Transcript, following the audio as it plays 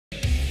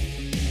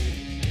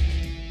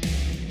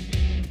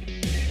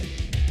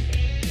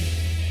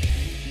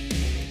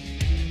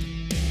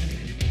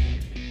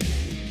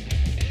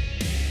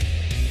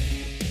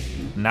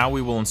Now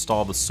we will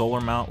install the solar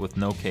mount with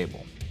no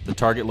cable. The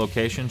target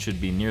location should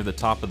be near the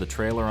top of the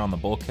trailer on the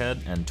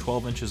bulkhead and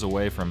 12 inches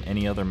away from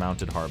any other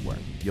mounted hardware.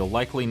 You'll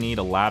likely need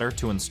a ladder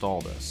to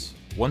install this.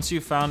 Once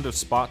you've found a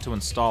spot to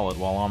install it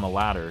while on the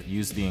ladder,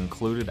 use the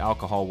included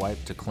alcohol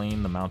wipe to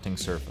clean the mounting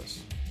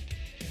surface.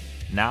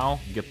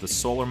 Now, get the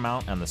solar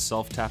mount and the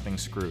self-tapping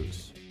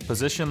screws.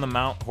 Position the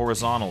mount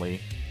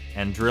horizontally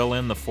and drill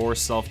in the 4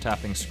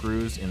 self-tapping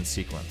screws in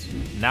sequence.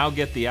 Now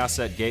get the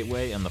asset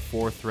gateway and the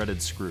 4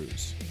 threaded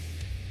screws.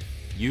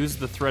 Use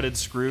the threaded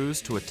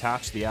screws to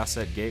attach the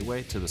asset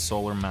gateway to the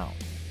solar mount.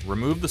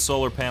 Remove the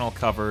solar panel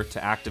cover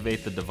to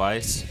activate the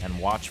device and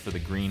watch for the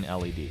green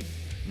LED.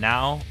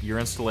 Now, your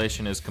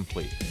installation is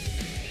complete.